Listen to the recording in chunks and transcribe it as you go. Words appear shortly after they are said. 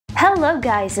Hello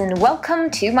guys and welcome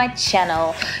to my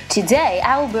channel. Today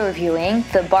I will be reviewing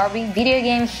the Barbie Video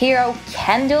Game Hero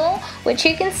candle, which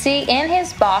you can see in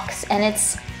his box, and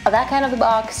it's that kind of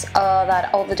box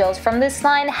that all the dolls from this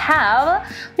line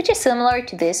have, which is similar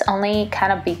to this, only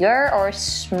kind of bigger or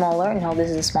smaller. No, this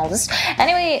is the smallest.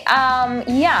 Anyway,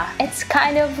 yeah, it's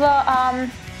kind of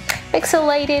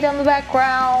pixelated on the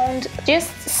background,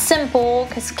 just simple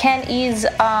because Ken is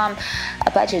a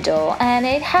budget doll, and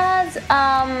it has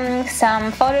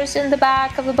some photos in the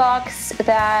back of the box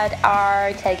that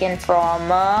are taken from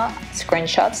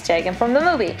screenshots taken from the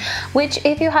movie, which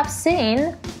if you have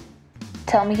seen,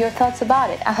 tell me your thoughts about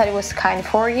it. I thought it was kind of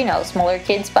for, you know, smaller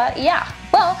kids, but yeah.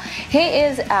 Well, he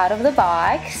is out of the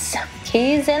box.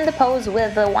 He's in the pose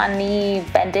with the one knee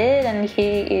bended, and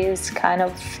he is kind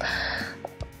of,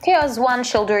 he has one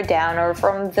shoulder down or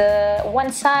from the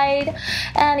one side,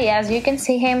 and yes, you can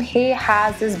see him, he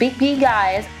has this big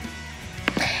eyes,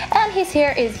 and his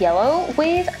hair is yellow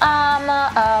with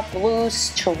blue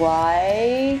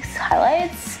stripes,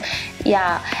 highlights,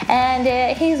 yeah,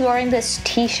 and he's wearing this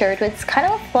t-shirt which is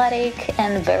kind of athletic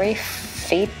and very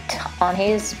fit on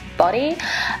his body,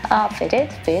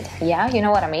 fit, yeah, you know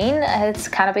what I mean. It's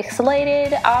kind of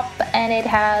pixelated up, and it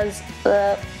has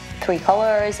the three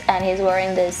colors, and he's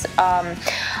wearing this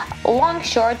long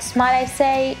shorts, might I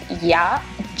say, yeah,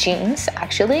 jeans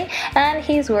actually, and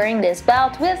he's wearing this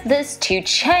belt with these two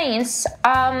chains,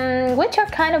 which are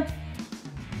kind of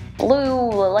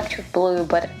blue, electric blue,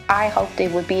 but I hoped they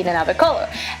would be in another color.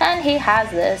 And he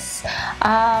has this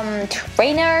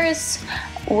trainers,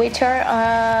 which are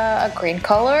a green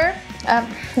color.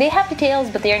 They have details,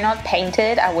 but they are not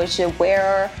painted. I wish they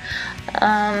were.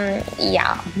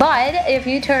 Yeah, but if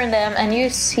you turn them and you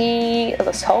see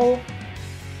this hole,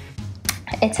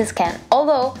 it's his Ken.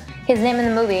 Although his name in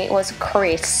the movie was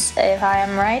Chris, if I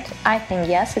am right. I think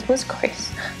yes, it was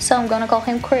Chris. So I'm gonna call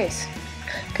him Chris,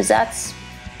 because that's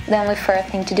the only fair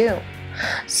thing to do.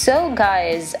 So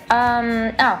guys,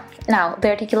 now the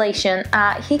articulation.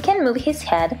 He can move his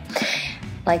head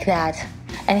like that,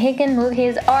 and he can move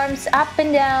his arms up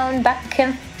and down, back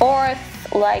and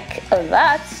forth like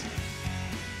that.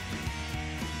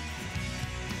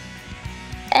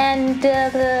 And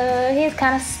he's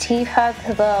kind of stiff at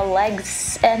the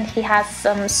legs, and he has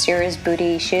some serious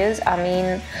booty issues. I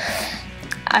mean,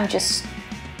 I'm just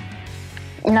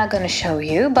not gonna show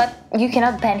you, but you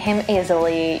cannot bend him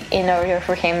easily in order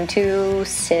for him to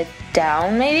sit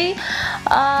down, maybe.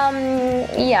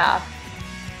 Yeah,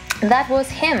 that was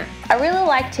him. I really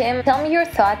liked him. Tell me your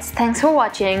thoughts. Thanks for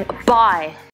watching. Bye.